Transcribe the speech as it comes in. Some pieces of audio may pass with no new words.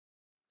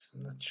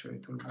I'm not sure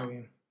it will go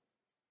in.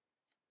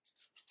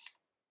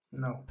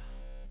 No.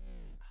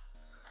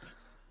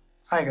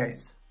 Hi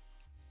guys.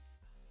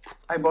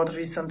 I bought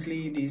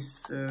recently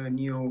this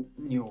new,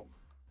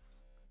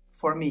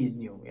 for me is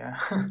new, yeah.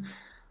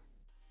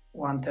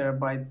 1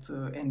 terabyte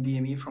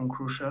NVMe from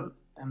Crucial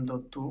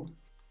M.2,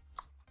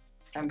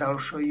 and I'll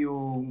show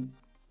you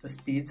the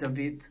speeds of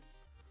it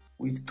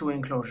with 2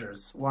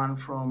 enclosures, one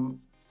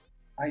from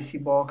Icy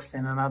Box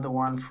and another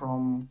one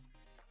from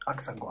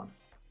AXAGON.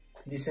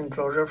 This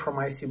enclosure from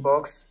Icy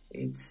Box,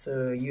 it's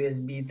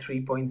USB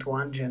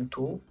 3.1 Gen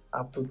 2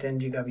 up to 10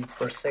 gigabits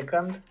per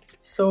second.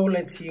 So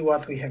let's see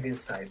what we have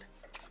inside.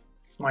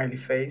 Smiley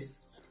face,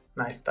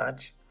 nice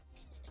touch.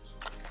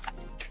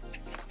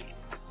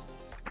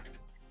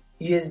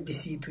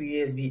 USB-C to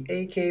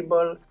USB-A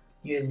cable,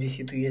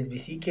 USB-C to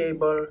USB-C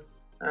cable,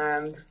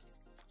 and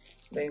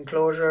the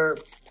enclosure,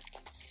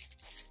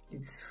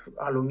 it's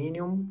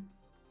aluminum,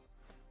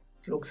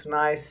 it looks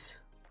nice.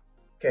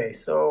 Okay,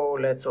 so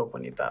let's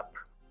open it up.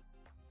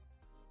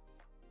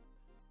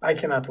 I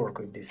cannot work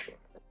with this one.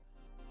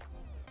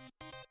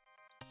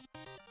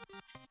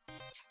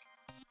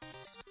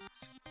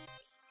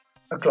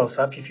 A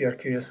close-up if you are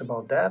curious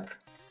about that.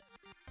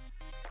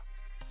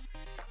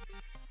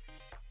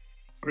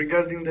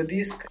 Regarding the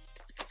disc,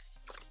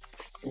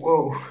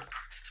 whoa,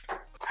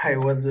 I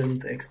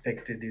wasn't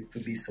expected it to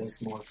be so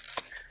small.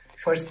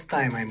 First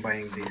time I'm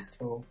buying this,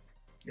 so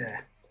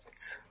yeah,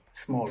 it's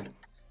small.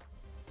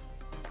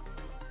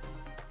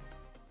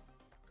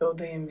 So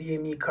the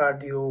NVMe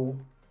card, you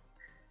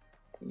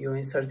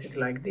insert it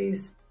like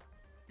this.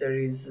 There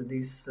is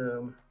this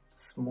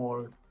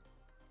small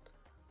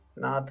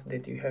nut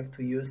that you have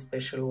to use,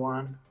 special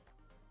one,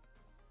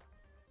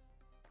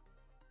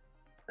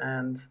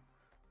 and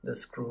the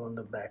screw on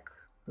the back,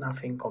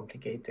 nothing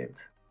complicated.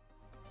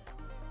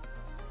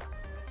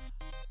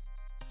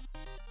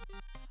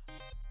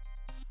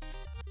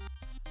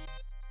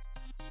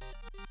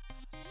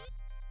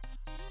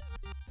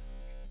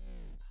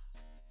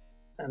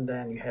 And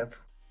then you have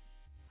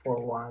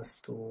 4 ones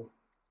to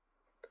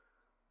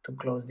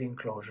close the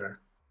enclosure,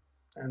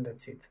 and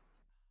that's it.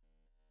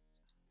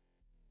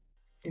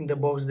 In the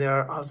box there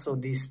are also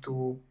these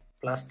 2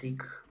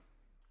 plastic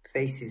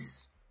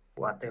faces,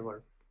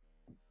 whatever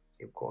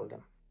you call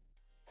them.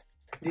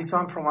 This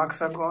one from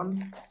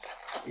AXAGON,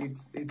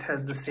 it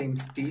has the same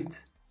speed,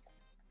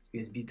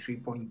 USB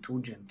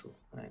 3.2 Gen 2,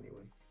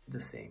 anyway, it's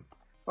the same.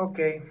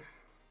 Okay,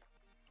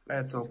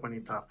 let's open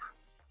it up.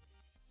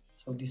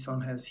 So this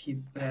one has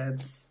heat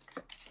pads,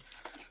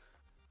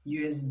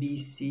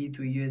 USB-C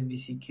to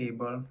USB-C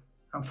cable.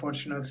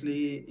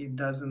 Unfortunately, it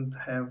doesn't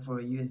have a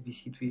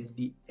USB-C to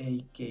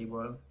USB-A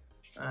cable,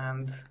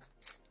 and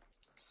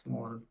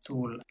small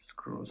tool,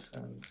 screws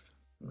and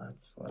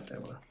nuts,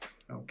 whatever.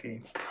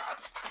 Okay.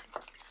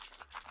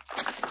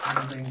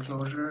 And the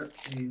enclosure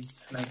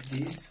is like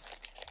this.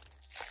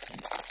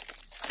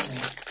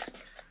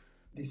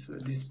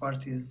 This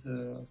part is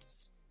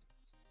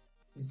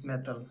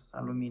metal,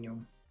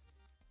 aluminum.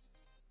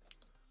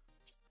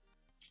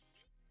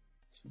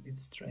 It's a bit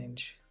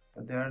strange,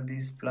 but there are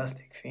these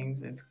plastic things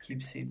that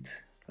keeps it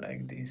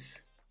like this.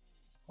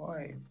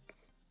 Why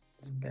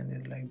it's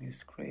bended like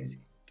this? Crazy.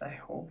 I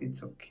hope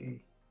it's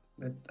okay,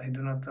 but I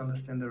do not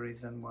understand the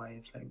reason why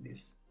it's like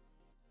this.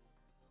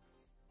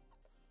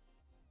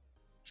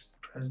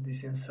 Press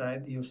this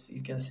inside, you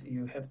can see,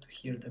 you have to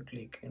hear the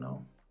click, you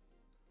know.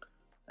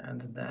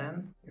 And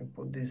then you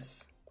put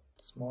this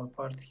small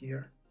part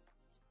here.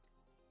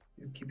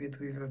 You keep it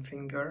with a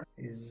finger.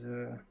 Is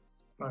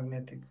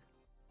magnetic.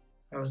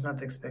 I was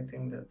not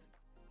expecting that.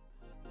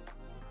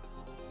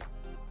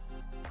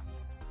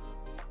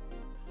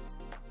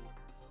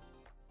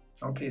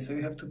 Okay, so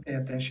you have to pay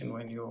attention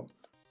when you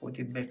put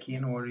it back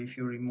in or if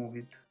you remove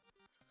it.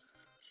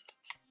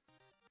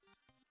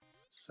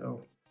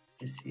 So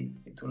you see,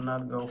 it will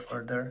not go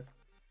further.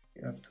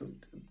 You have to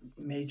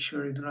make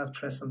sure you do not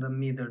press on the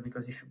middle,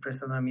 because if you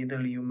press on the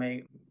middle you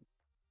may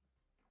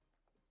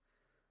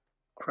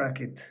crack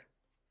it.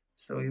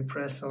 So you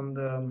press on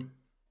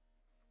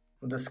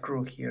the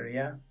screw here,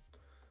 yeah?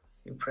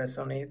 You press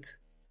on it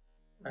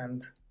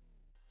and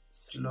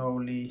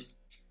slowly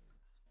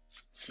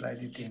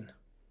slide it in.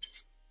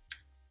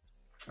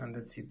 And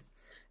that's it.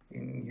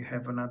 And you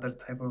have another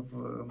type of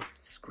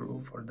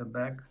screw for the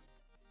back.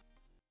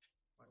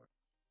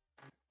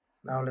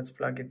 Now let's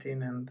plug it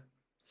in and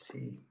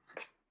see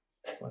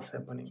what's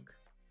happening.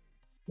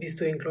 These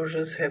 2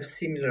 enclosures have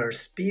similar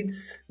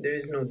speeds. There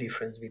is no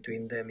difference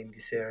between them in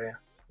this area.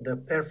 The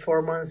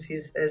performance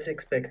is as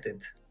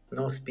expected.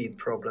 No speed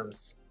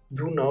problems.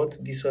 Do note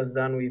this was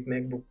done with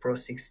MacBook Pro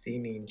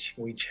 16-inch,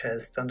 which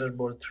has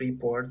Thunderbolt 3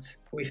 ports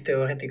with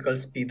theoretical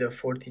speed of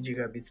 40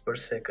 gigabits per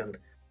second.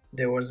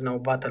 There was no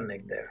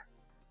bottleneck there.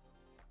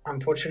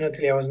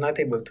 Unfortunately, I was not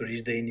able to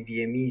reach the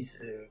NVMe's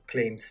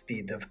claimed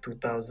speed of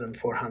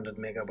 2400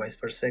 megabytes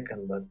per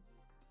second,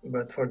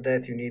 but for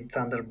that you need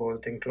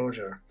Thunderbolt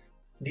enclosure.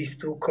 These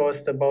 2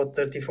 cost about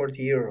 30-40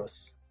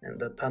 euros,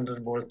 and the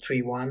Thunderbolt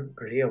 3 one,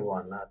 real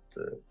one, not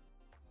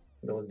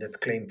those that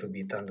claim to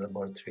be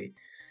Thunderbolt 3,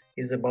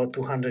 is about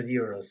 200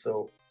 euros,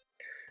 so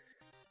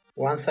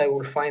once I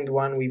will find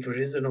one with a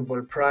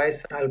reasonable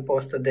price, I'll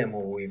post a demo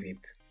with it.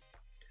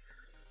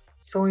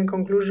 So in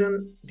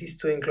conclusion, these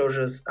two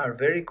enclosures are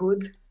very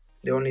good.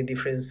 The only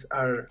difference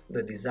are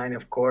the design,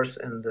 of course,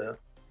 and the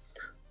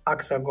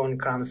AXAGON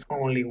comes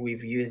only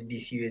with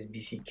USB-C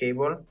USB-C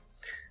cable,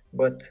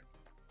 but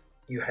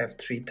you have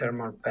 3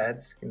 thermal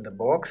pads in the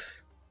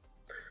box.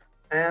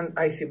 And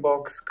Icy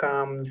Box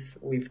comes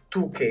with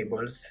 2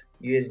 cables,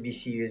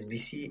 USB-C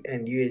USB-C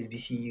and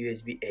USB-C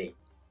USB-A,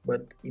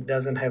 but it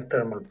doesn't have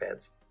thermal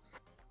pads.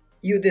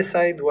 You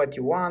decide what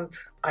you want.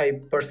 I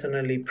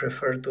personally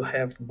prefer to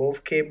have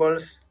both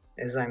cables,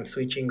 as I'm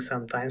switching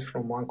sometimes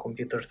from one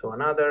computer to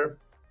another,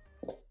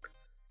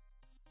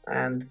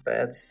 and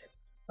pads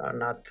are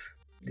not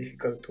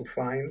difficult to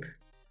find,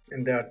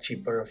 and they are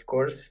cheaper, of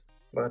course,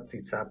 but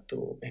it's up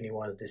to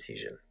anyone's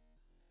decision.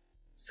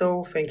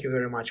 So thank you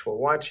very much for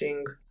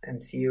watching,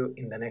 and see you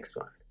in the next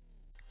one.